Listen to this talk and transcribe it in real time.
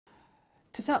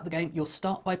To set up the game, you'll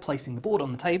start by placing the board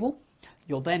on the table.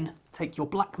 You'll then take your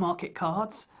black market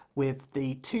cards with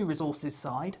the 2 resources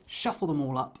side, shuffle them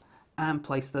all up and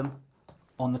place them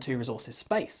on the 2 resources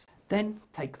space. Then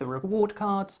take the reward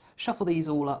cards, shuffle these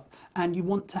all up, and you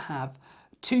want to have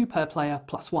 2 per player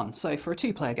plus 1. So for a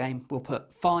 2-player game, we'll put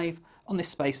 5 on this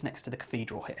space next to the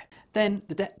cathedral here. Then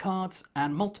the deck cards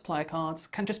and multiplier cards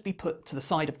can just be put to the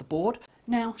side of the board.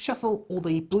 Now shuffle all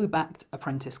the blue-backed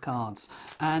apprentice cards,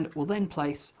 and we'll then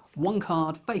place 1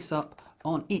 card face up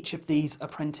on each of these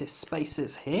apprentice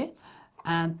spaces here,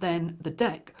 and then the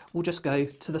deck will just go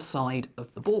to the side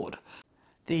of the board.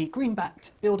 The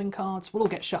green-backed building cards will all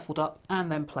get shuffled up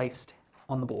and then placed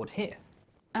on the board here.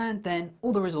 And then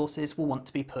all the resources will want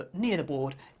to be put near the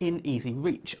board in easy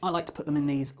reach. I like to put them in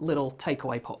these little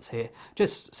takeaway pots here,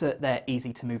 just so that they're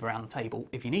easy to move around the table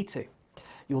if you need to.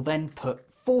 You'll then put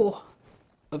 4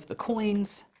 of the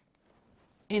coins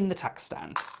in the tax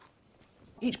stand.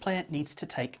 Each player needs to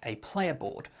take a player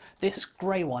board. This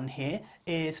grey one here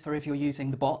is for if you're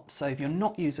using the bot, so if you're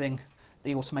not using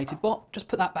the automated bot, just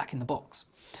put that back in the box.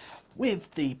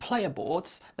 With the player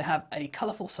boards, they have a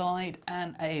colourful side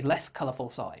and a less colourful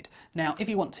side. Now, if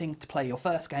you're wanting to play your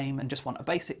first game and just want a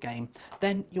basic game,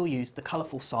 then you'll use the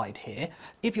colourful side here.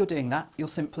 If you're doing that, you'll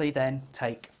simply then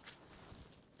take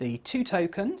the 2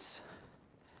 tokens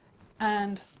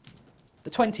and the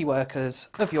 20 workers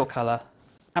of your colour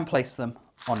and place them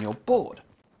on your board.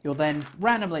 You'll then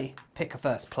randomly pick a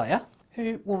first player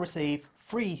who will receive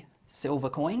 3 silver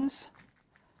coins,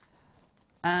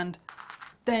 and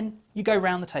then you go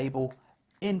round the table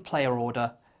in player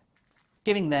order,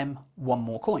 giving them 1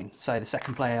 more coin. So the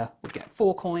second player would get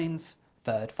 4 coins,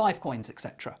 third 5 coins,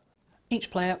 etc. Each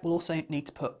player will also need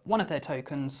to put 1 of their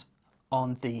tokens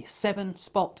on the 7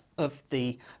 spot of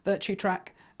the virtue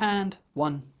track and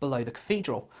 1 below the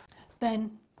cathedral.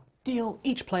 Then deal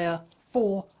each player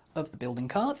 4 of the building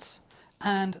cards,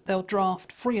 and they'll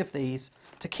draft 3 of these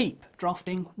to keep,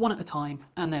 drafting 1 at a time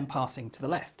and then passing to the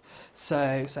left.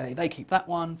 So say they keep that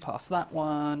one, pass that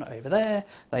one over there,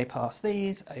 they pass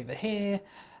these over here,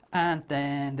 and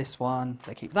then this one,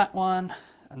 they keep that one,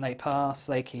 and they pass,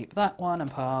 they keep that one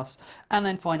and pass, and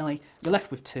then finally you're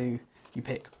left with 2, you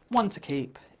pick 1 to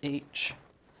keep each,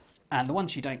 and the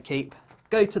ones you don't keep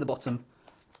go to the bottom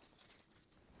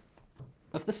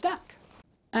of the stack.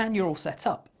 And you're all set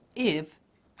up if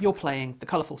you're playing the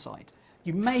colourful side.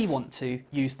 You may want to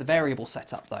use the variable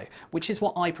setup though, which is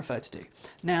what I prefer to do.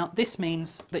 Now this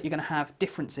means that you're going to have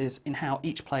differences in how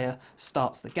each player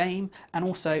starts the game, and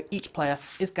also each player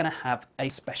is going to have a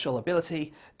special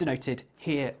ability denoted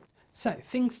here. So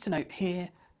things to note here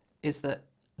is that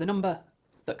the number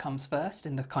that comes first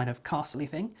in the kind of castle-y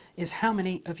thing is how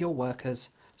many of your workers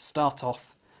start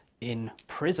off in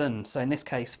prison. So in this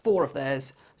case 4 of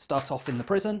theirs start off in the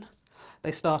prison.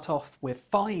 They start off with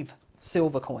 5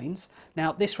 silver coins.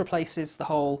 Now this replaces the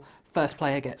whole first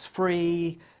player gets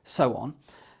 3, so on.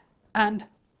 And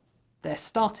their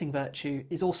starting virtue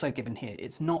is also given here.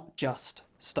 It's not just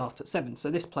start at 7.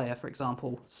 So this player, for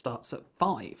example, starts at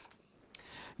 5.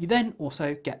 You then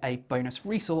also get a bonus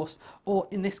resource, or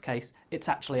in this case, it's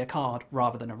actually a card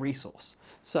rather than a resource.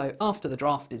 So after the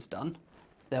draft is done,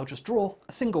 they'll just draw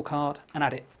a single card and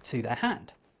add it to their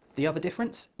hand. The other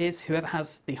difference is whoever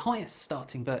has the highest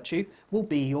starting virtue will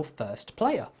be your first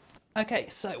player. Okay,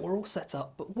 so we're all set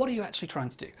up, but what are you actually trying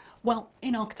to do? Well,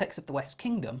 in Architects of the West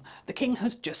Kingdom, the king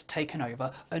has just taken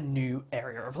over a new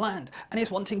area of land and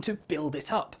is wanting to build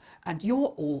it up. And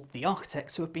you're all the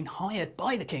architects who have been hired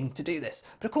by the king to do this.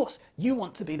 But of course, you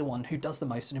want to be the one who does the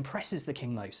most and impresses the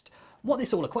king most. What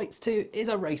this all equates to is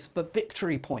a race for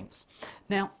victory points.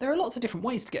 Now, there are lots of different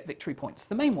ways to get victory points.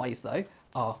 The main ways, though,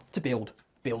 are to build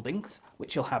buildings,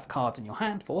 which you'll have cards in your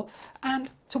hand for, and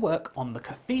to work on the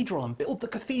cathedral and build the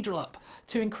cathedral up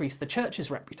to increase the church's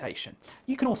reputation.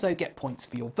 You can also get points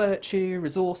for your virtue,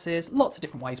 resources, lots of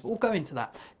different ways, but we'll go into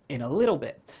that in a little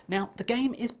bit. Now, the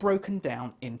game is broken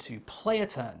down into player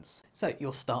turns. So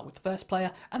you'll start with the first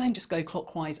player and then just go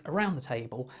clockwise around the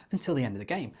table until the end of the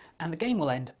game. And the game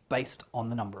will end based on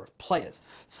the number of players.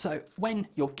 So when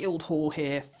your guild hall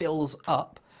here fills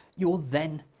up, you'll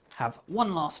then have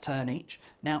 1 last turn each.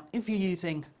 Now, if you're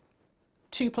using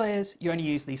 2 players, you only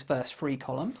use these first 3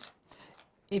 columns.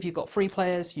 If you've got 3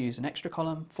 players, use an extra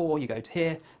column. 4, you go to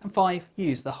here, and 5, you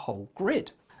use the whole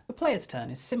grid. The player's turn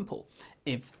is simple.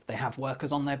 If they have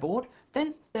workers on their board,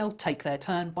 then they'll take their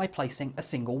turn by placing a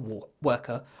single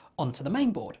worker onto the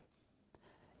main board.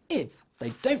 If they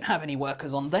don't have any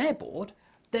workers on their board,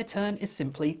 their turn is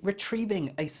simply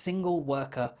retrieving a single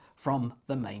worker from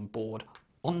the main board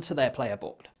onto their player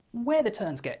board. Where the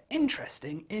turns get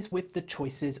interesting is with the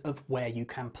choices of where you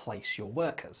can place your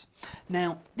workers.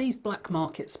 Now, these black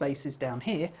market spaces down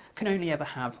here can only ever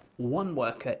have one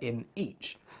worker in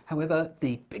each. However,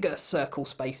 the bigger circle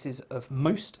spaces of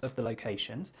most of the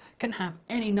locations can have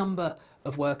any number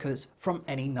of workers from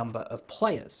any number of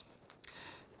players.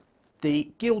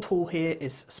 The guild hall here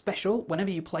is special.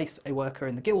 Whenever you place a worker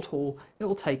in the guild hall, it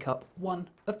will take up one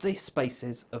of the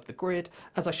spaces of the grid,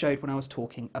 as I showed when I was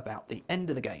talking about the end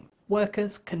of the game.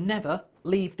 Workers can never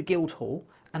leave the guild hall,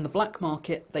 and the black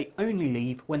market, they only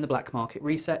leave when the black market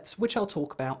resets, which I'll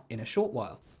talk about in a short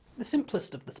while. The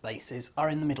simplest of the spaces are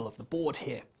in the middle of the board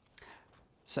here.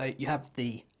 So you have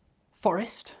the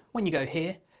forest. When you go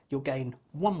here, you'll gain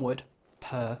 1 wood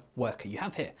per worker you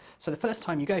have here. So the first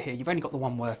time you go here, you've only got the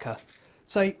 1 worker,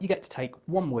 so you get to take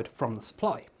 1 wood from the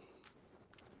supply.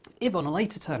 If on a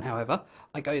later turn, however,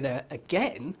 I go there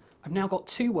again, I've now got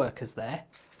 2 workers there,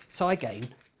 so I gain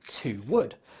 2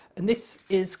 wood. And this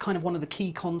is kind of one of the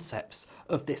key concepts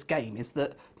of this game, is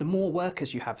that the more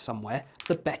workers you have somewhere,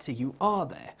 the better you are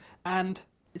there. And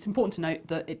it's important to note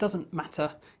that it doesn't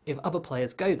matter if other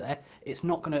players go there, it's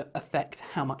not going to affect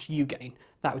how much you gain.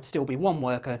 That would still be 1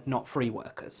 worker, not 3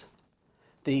 workers.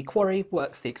 The quarry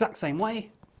works the exact same way,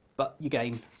 but you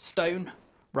gain stone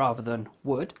rather than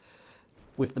wood.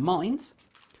 With the mines,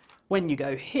 when you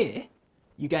go here,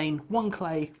 you gain 1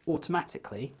 clay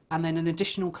automatically and then an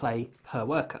additional clay per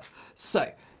worker.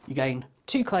 So you gain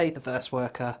 2 clay the first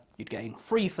worker, you'd gain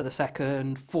 3 for the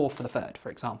second, 4 for the third,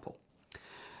 for example.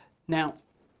 Now,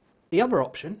 the other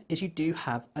option is you do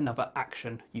have another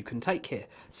action you can take here.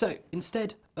 So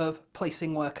instead of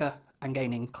placing worker and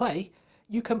gaining clay,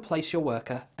 you can place your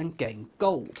worker and gain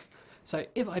gold. So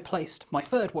if I placed my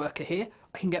third worker here,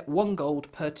 I can get 1 gold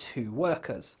per 2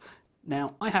 workers.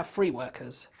 Now I have 3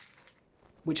 workers,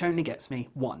 which only gets me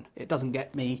 1. It doesn't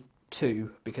get me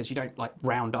 2 because you don't like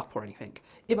round up or anything.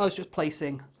 If I was just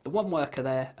placing the 1 worker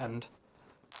there and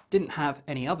didn't have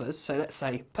any others, so let's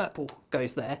say purple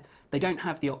goes there, they don't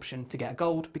have the option to get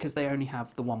gold because they only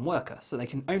have the 1 worker, so they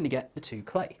can only get the 2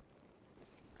 clay.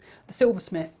 The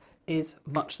silversmith is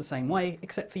much the same way,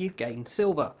 except for you gain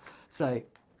silver. So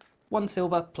 1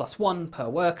 silver plus 1 per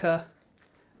worker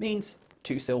means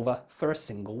 2 silver for a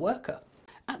single worker.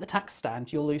 At the tax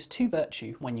stand, you'll lose 2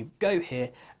 virtue when you go here,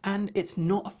 and it's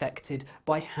not affected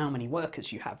by how many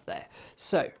workers you have there.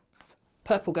 So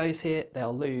purple goes here,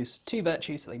 they'll lose 2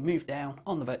 virtue, so they move down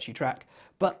on the virtue track,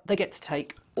 but they get to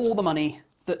take all the money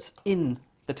that's in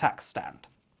the tax stand.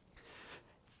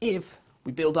 If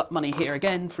we build up money here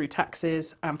again through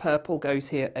taxes and purple goes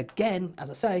here again, as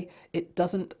I say, it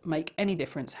doesn't make any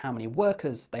difference how many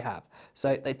workers they have.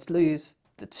 So they'd lose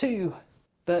the 2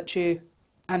 virtue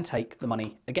and take the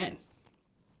money again.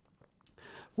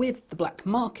 With the black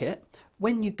market,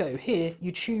 when you go here,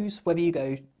 you choose whether you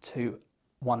go to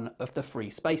one of the 3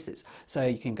 spaces. So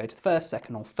you can go to the first,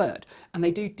 second or third, and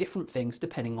they do different things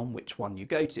depending on which one you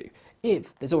go to.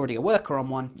 If there's already a worker on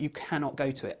one, you cannot go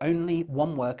to it. Only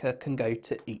 1 worker can go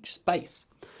to each space.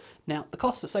 Now, the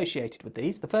costs associated with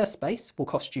these, the first space will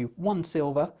cost you 1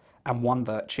 silver and 1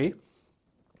 virtue.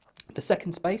 The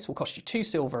second space will cost you 2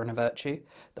 silver and a virtue.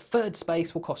 The third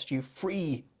space will cost you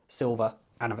 3 silver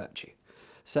and a virtue.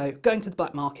 So going to the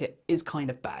black market is kind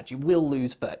of bad. You will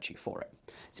lose virtue for it.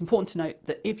 It's important to note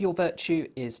that if your virtue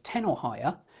is 10 or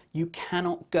higher, you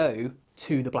cannot go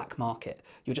to the black market.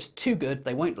 You're just too good,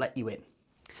 they won't let you in.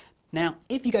 Now,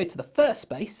 if you go to the first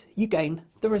space, you gain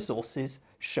the resources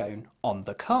shown on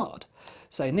the card.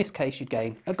 So in this case, you'd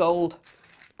gain a gold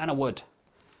and a wood.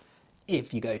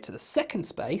 If you go to the second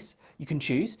space, you can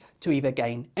choose to either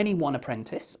gain any 1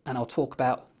 apprentice, and I'll talk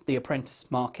about the apprentice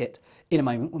market in a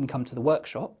moment when we come to the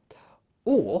workshop,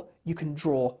 or you can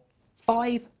draw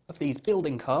 5 of these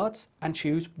building cards and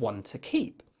choose 1 to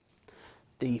keep.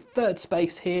 The third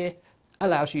space here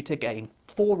allows you to gain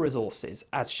 4 resources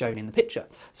as shown in the picture.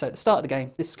 So at the start of the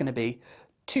game, this is going to be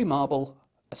 2 marble,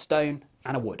 a stone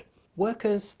and a wood.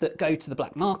 Workers that go to the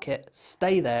black market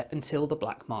stay there until the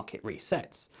black market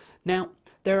resets. Now,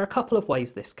 there are a couple of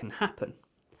ways this can happen.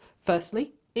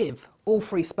 Firstly, if all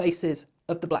 3 spaces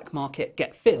of the black market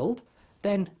get filled,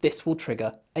 then this will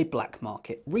trigger a black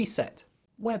market reset,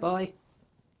 whereby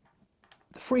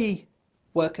the 3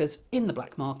 workers in the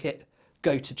black market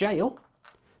go to jail.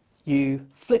 You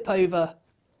flip over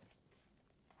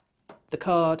the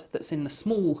card that's in the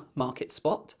small market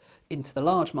spot into the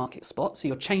large market spot, so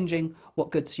you're changing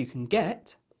what goods you can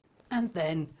get, and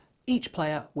then each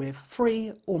player with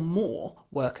 3 or more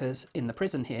workers in the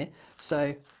prison here.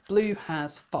 So blue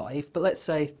has 5, but let's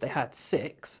say they had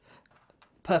 6.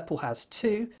 Purple has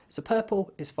 2, so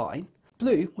purple is fine.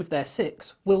 Blue, with their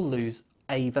 6, will lose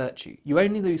a virtue. You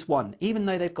only lose one, even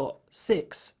though they've got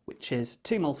 6, which is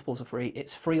 2 multiples of 3,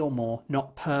 it's 3 or more,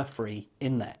 not per 3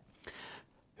 in there.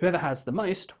 Whoever has the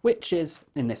most, which is,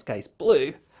 in this case,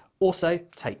 blue, also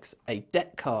takes a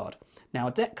debt card. Now,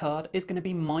 a debt card is going to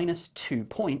be -2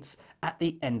 points at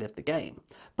the end of the game,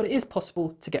 but it is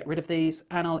possible to get rid of these,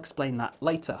 and I'll explain that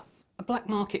later. A black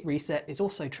market reset is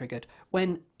also triggered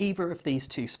when either of these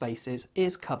two spaces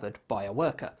is covered by a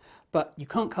worker, but you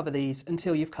can't cover these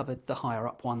until you've covered the higher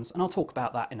up ones, and I'll talk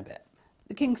about that in a bit.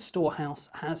 The King's Storehouse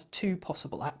has 2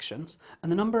 possible actions, and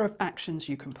the number of actions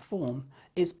you can perform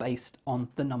is based on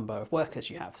the number of workers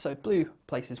you have. So if blue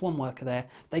places 1 worker there,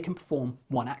 they can perform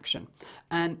 1 action.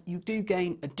 And you do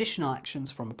gain additional actions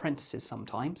from apprentices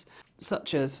sometimes,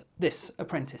 such as this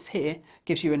apprentice here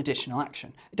gives you an additional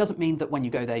action. It doesn't mean that when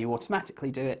you go there you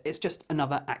automatically do it, it's just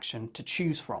another action to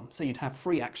choose from. So you'd have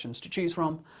 3 actions to choose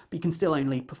from, but you can still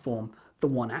only perform the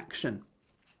 1 action.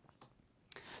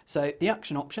 So the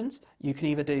action options, you can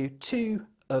either do 2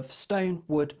 of stone,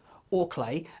 wood or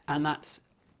clay, and that's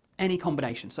any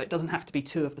combination. So it doesn't have to be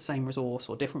 2 of the same resource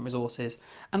or different resources,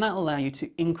 and that'll allow you to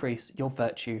increase your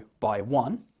virtue by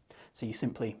 1. So you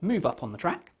simply move up on the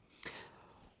track.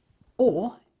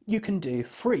 Or you can do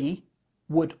 3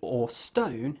 wood or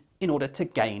stone in order to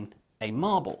gain a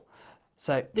marble.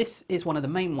 So this is one of the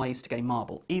main ways to gain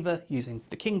marble, either using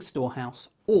the King's Storehouse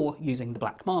or using the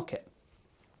black market.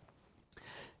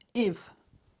 If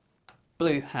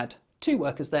blue had 2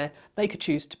 workers there, they could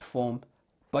choose to perform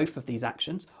both of these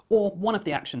actions or one of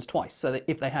the actions twice, so that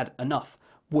if they had enough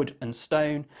wood and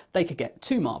stone, they could get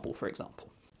 2 marble, for example.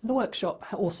 The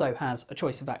workshop also has a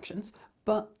choice of actions,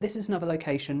 but this is another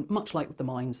location, much like with the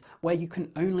mines, where you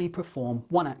can only perform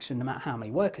 1 action no matter how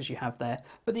many workers you have there,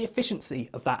 but the efficiency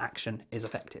of that action is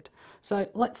affected. So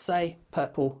let's say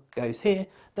purple goes here,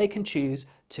 they can choose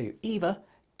to either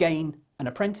gain an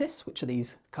apprentice, which are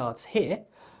these cards here,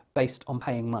 based on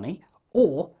paying money,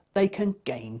 or they can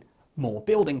gain more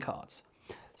building cards.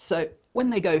 So when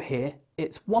they go here,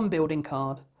 it's 1 building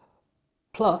card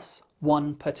plus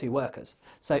 1 per 2 workers.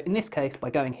 So in this case, by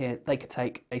going here, they could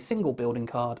take a single building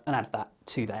card and add that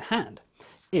to their hand.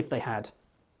 If they had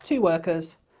 2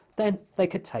 workers, then they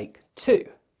could take 2.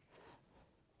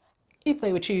 If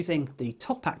they were choosing the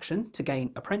top action to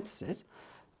gain apprentices,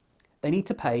 they need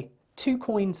to pay 2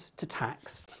 coins to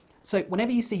tax. So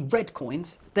whenever you see red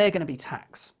coins, they're going to be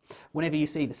tax. Whenever you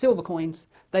see the silver coins,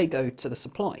 they go to the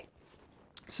supply.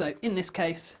 So in this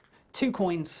case, 2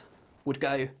 coins would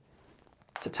go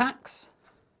to tax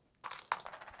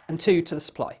and 2 to the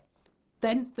supply.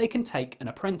 Then they can take an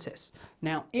apprentice.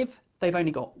 Now, if they've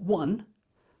only got 1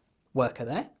 worker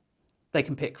there, they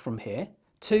can pick from here,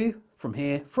 2 from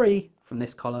here, 3 from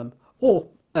this column, or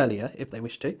earlier if they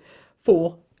wish to,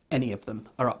 4. Any of them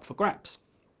are up for grabs.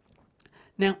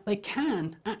 Now they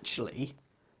can actually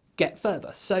get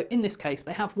further. So in this case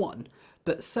they have 1,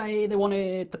 but say they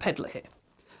wanted the peddler here.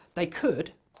 They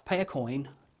could pay a coin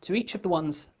to each of the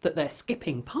ones that they're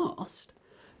skipping past.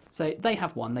 So they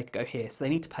have 1, they could go here. So they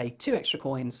need to pay 2 extra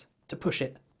coins to push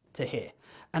it to here.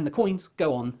 And the coins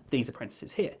go on these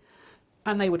apprentices here.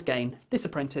 And they would gain this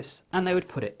apprentice and they would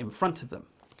put it in front of them.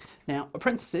 Now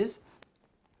apprentices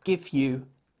give you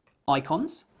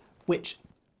icons which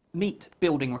meet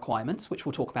building requirements, which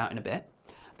we'll talk about in a bit.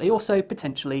 They also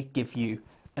potentially give you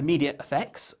immediate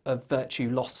effects of virtue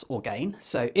loss or gain.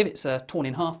 So if it's a torn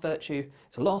in half virtue,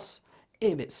 it's a loss.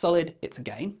 If it's solid, it's a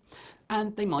gain.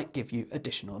 And they might give you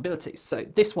additional abilities. So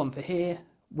this one for here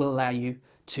will allow you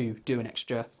to do an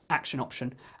extra action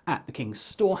option at the King's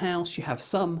Storehouse. You have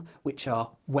some which are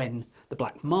when the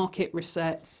black market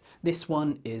resets. This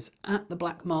one is at the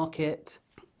black market,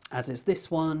 as is this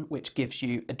one, which gives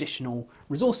you additional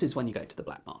resources when you go to the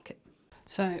black market.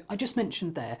 So I just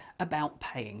mentioned there about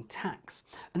paying tax,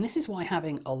 and this is why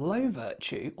having a low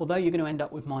virtue, although you're going to end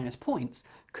up with minus points,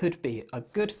 could be a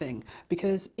good thing,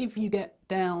 because if you get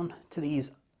down to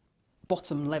these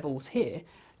bottom levels here,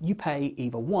 you pay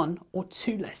either 1 or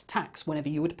 2 less tax whenever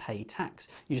you would pay tax.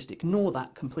 You just ignore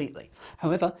that completely.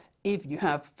 However, if you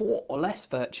have 4 or less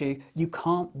virtue, you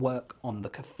can't work on the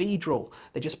cathedral.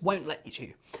 They just won't let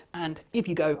you. And if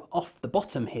you go off the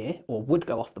bottom here, or would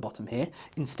go off the bottom here,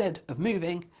 instead of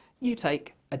moving, you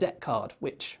take a debt card,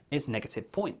 which is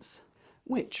negative points.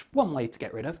 Which one way to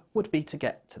get rid of would be to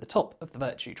get to the top of the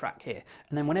virtue track here.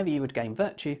 And then whenever you would gain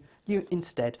virtue, you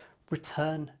instead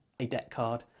return a debt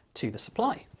card to the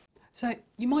supply. So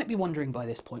you might be wondering by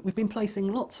this point, we've been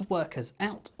placing lots of workers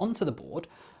out onto the board,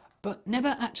 but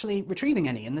never actually retrieving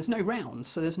any, and there's no rounds,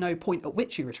 so there's no point at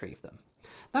which you retrieve them.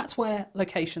 That's where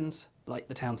locations like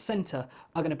the town centre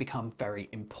are going to become very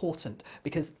important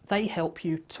because they help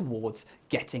you towards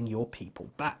getting your people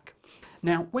back.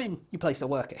 Now, when you place a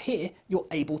worker here, you're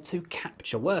able to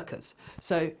capture workers.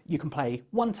 So you can play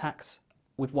one tax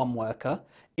with one worker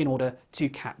in order to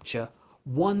capture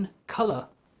one colour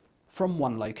from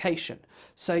one location.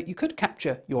 So you could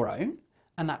capture your own,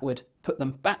 and that would put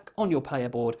them back on your player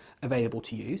board available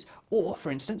to use. Or, for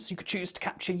instance, you could choose to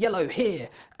capture yellow here,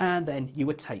 and then you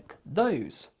would take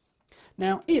those.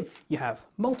 Now, if you have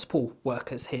multiple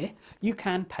workers here, you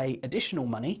can pay additional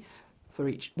money for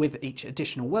with each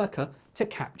additional worker to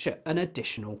capture an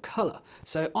additional colour.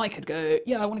 So I could go,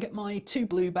 yeah, I want to get my 2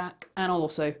 blue back, and I'll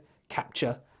also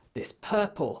capture this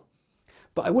purple.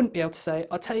 But I wouldn't be able to say,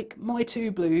 I'll take my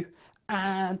 2 blue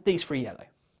and these 3 yellow,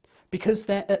 because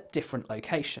they're at different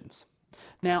locations.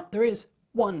 Now, there is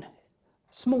one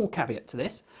small caveat to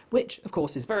this, which of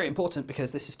course is very important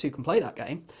because this is Toucan Play That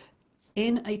game.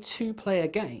 In a 2-player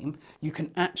game, you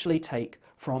can actually take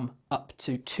from up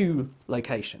to 2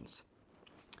 locations.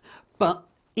 But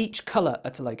each colour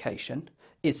at a location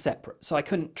is separate, so I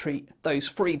couldn't treat those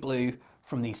 3 blue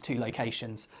from these 2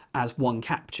 locations as one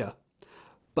capture.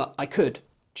 But I could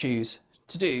choose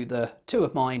to do the 2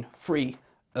 of mine, 3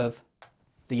 of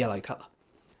the yellow colour.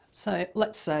 So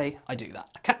let's say I do that.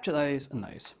 I capture those and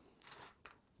those.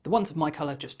 The ones of my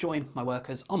colour just join my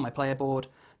workers on my player board.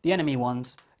 The enemy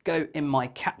ones go in my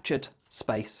captured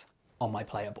space on my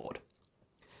player board.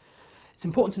 It's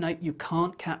important to note you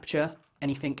can't capture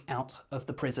anything out of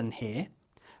the prison here.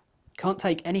 Can't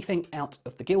take anything out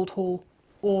of the guild hall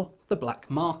or the black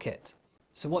market.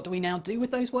 So what do we now do with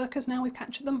those workers now we've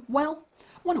captured them? Well,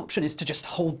 one option is to just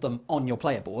hold them on your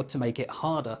player board to make it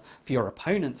harder for your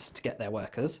opponents to get their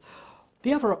workers.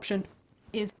 The other option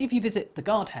is if you visit the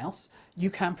guardhouse, you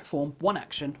can perform one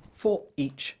action for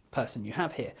each person you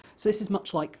have here. So this is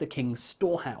much like the king's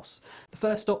storehouse. The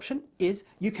first option is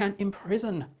you can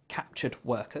imprison captured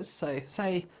workers. So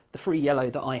say the 3 yellow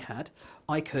that I had,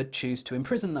 I could choose to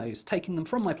imprison those, taking them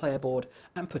from my player board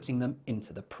and putting them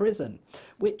into the prison,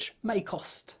 which may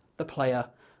cost the player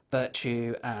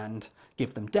virtue and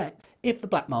give them debt if the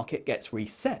black market gets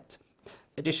reset.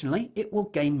 Additionally, it will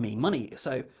gain me money.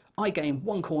 So I gain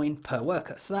 1 coin per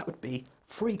worker, so that would be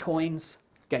 3 coins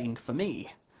gained for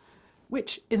me,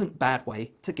 which isn't a bad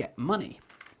way to get money.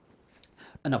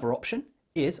 Another option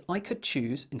is I could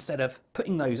choose, instead of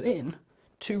putting those in,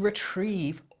 to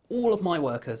retrieve all of my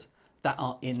workers that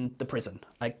are in the prison.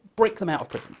 I break them out of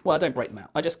prison. Well, I don't break them out,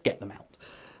 I just get them out.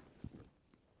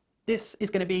 This is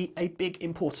going to be a big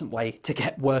important way to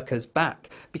get workers back,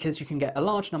 because you can get a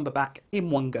large number back in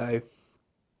one go,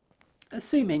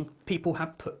 assuming people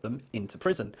have put them into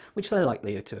prison, which they're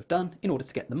likely to have done in order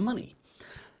to get the money.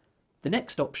 The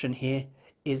next option here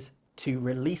is to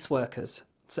release workers.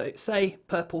 So say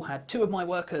purple had 2 of my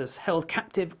workers held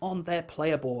captive on their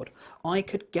player board. I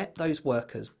could get those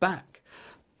workers back,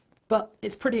 but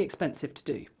it's pretty expensive to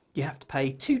do. You have to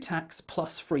pay 2 tax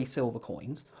plus 3 silver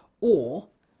coins, or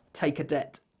take a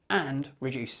debt and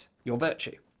reduce your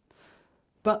virtue.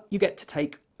 But you get to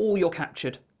take all your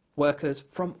captured workers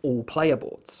from all player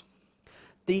boards.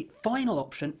 The final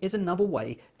option is another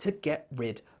way to get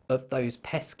rid of those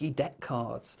pesky debt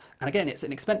cards. And again, it's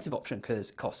an expensive option because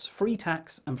it costs 3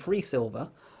 tax and 3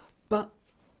 silver, but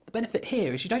the benefit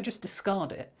here is you don't just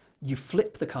discard it, you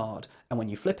flip the card, and when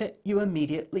you flip it, you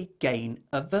immediately gain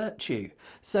a virtue.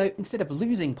 So instead of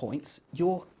losing points,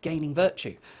 you're gaining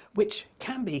virtue, which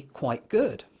can be quite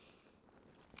good.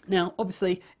 Now,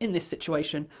 obviously, in this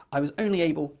situation, I was only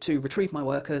able to retrieve my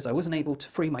workers. I wasn't able to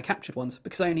free my captured ones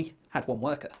because I only had 1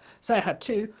 worker. Say I had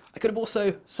 2, I could have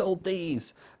also sold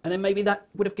these, and then maybe that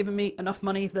would have given me enough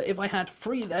money that if I had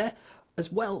 3 there,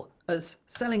 as well as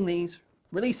selling these,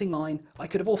 releasing mine, I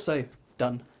could have also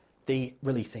done the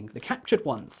releasing the captured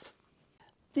ones.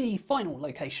 The final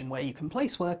location where you can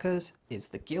place workers is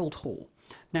the guild hall.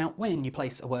 Now, when you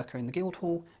place a worker in the guild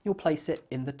hall, you'll place it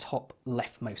in the top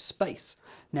leftmost space.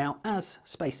 Now, as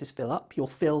spaces fill up, you'll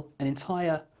fill an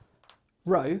entire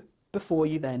row before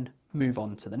you then move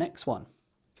on to the next one.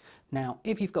 Now,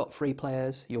 if you've got 3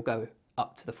 players, you'll go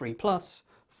up to the 3+,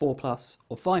 4+,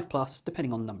 or 5+,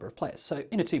 depending on the number of players. So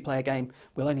in a 2-player game,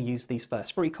 we'll only use these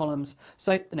first 3 columns,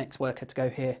 so the next worker to go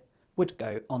here would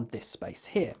go on this space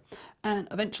here. And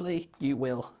eventually you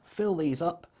will fill these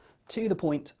up to the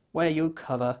point where you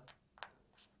cover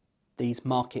these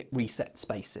market reset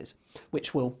spaces,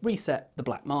 which will reset the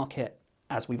black market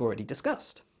as we've already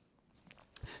discussed.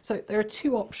 So there are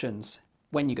 2 options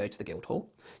when you go to the guild hall.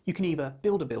 You can either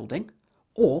build a building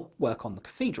or work on the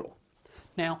cathedral.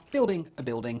 Now, building a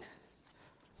building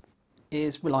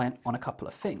is reliant on a couple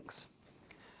of things.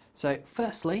 So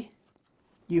firstly,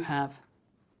 you have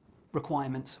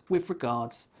requirements with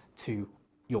regards to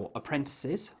your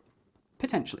apprentices,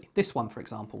 potentially. This one, for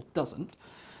example, doesn't.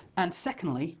 And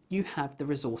secondly, you have the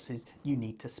resources you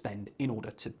need to spend in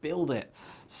order to build it.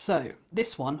 So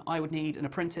this one, I would need an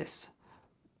apprentice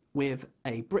with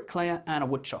a bricklayer and a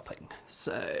wood chopping.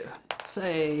 So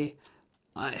say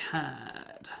I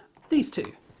had these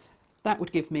two. That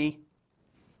would give me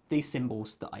these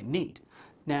symbols that I need.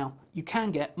 Now, you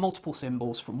can get multiple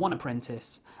symbols from one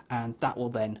apprentice, and that will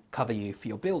then cover you for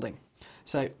your building.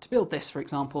 So to build this, for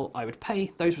example, I would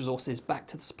pay those resources back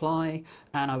to the supply,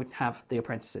 and I would have the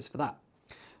apprentices for that.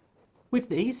 With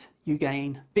these, you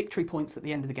gain victory points at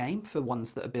the end of the game for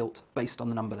ones that are built based on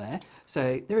the number there.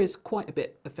 So there is quite a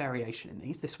bit of variation in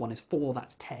these. This one is 4,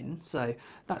 that's 10, so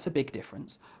that's a big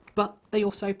difference. But they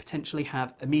also potentially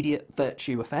have immediate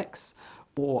virtue effects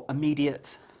or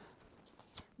immediate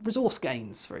resource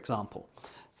gains, for example.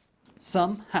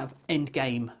 Some have end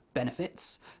game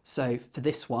benefits. So for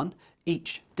this one,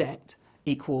 each debt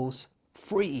equals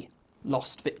 3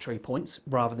 lost victory points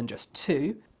rather than just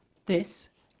 2.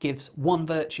 This gives 1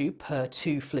 virtue per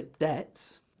 2 flipped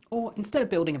debts. Or instead of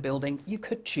building a building, you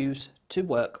could choose to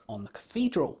work on the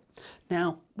cathedral.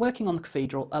 Now, working on the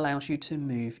cathedral allows you to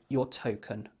move your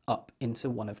token up into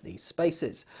one of these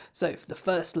spaces. So for the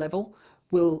first level,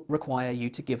 will require you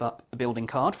to give up a building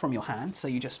card from your hand, so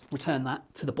you just return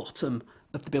that to the bottom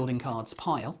of the building cards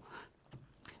pile,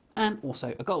 and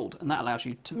also a gold, and that allows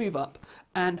you to move up,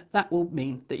 and that will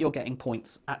mean that you're getting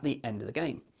points at the end of the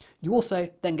game. You also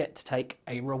then get to take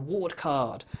a reward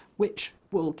card, which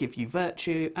will give you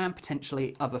virtue and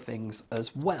potentially other things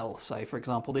as well. So for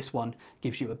example, this one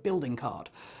gives you a building card.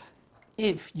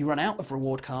 If you run out of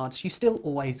reward cards, you still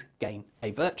always gain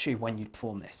a virtue when you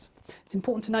perform this. It's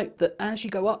important to note that as you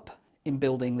go up in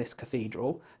building this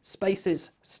cathedral,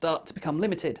 spaces start to become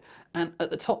limited, and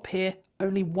at the top here,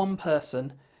 only one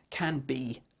person can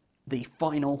be the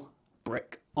final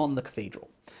brick on the cathedral.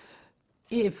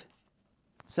 If,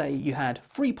 say, you had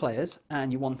 3 players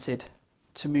and you wanted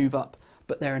to move up,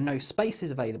 but there are no spaces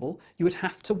available, you would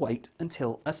have to wait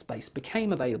until a space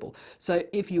became available. So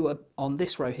if you were on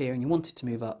this row here and you wanted to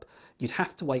move up, you'd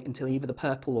have to wait until either the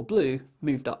purple or blue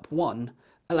moved up 1,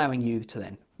 allowing you to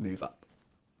then move up.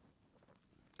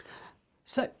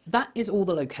 So that is all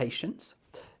the locations.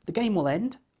 The game will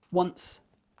end once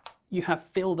you have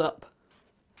filled up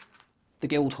the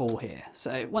guild hall here.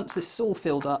 So once this is all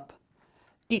filled up,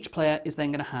 each player is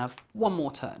then going to have 1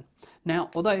 more turn. Now,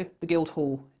 although the guild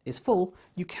hall is full,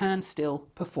 you can still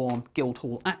perform guild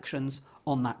hall actions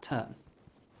on that turn.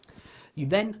 You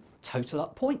then total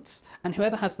up points, and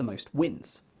whoever has the most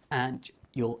wins, and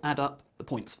you'll add up the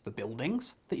points for the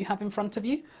buildings that you have in front of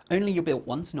you, only your built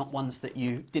ones, not ones that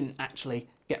you didn't actually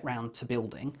get round to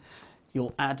building.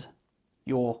 You'll add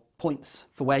your points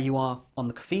for where you are on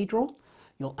the cathedral,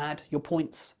 you'll add your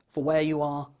points for where you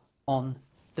are on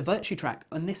the virtue track,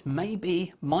 and this may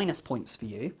be minus points for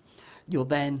you. You'll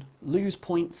then lose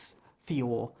points for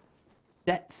your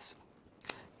debts.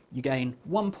 You gain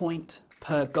 1 point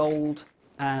per gold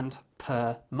and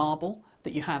per marble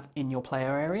that you have in your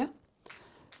player area.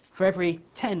 For every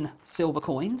 10 silver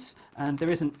coins, and there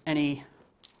isn't any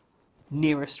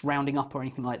nearest rounding up or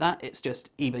anything like that, it's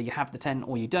just either you have the 10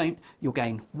 or you don't, you'll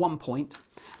gain 1 point.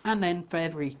 And then for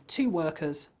every 2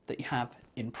 workers that you have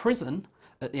in prison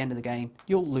at the end of the game,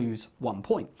 you'll lose 1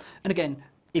 point. And again,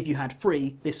 if you had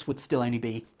 3, this would still only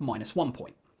be minus 1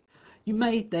 point. You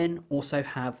may then also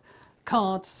have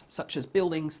cards such as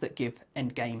buildings that give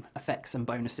endgame effects and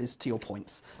bonuses to your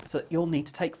points, so you'll need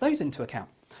to take those into account.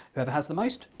 Whoever has the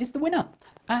most is the winner,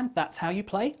 and that's how you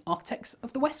play Architects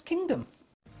of the West Kingdom.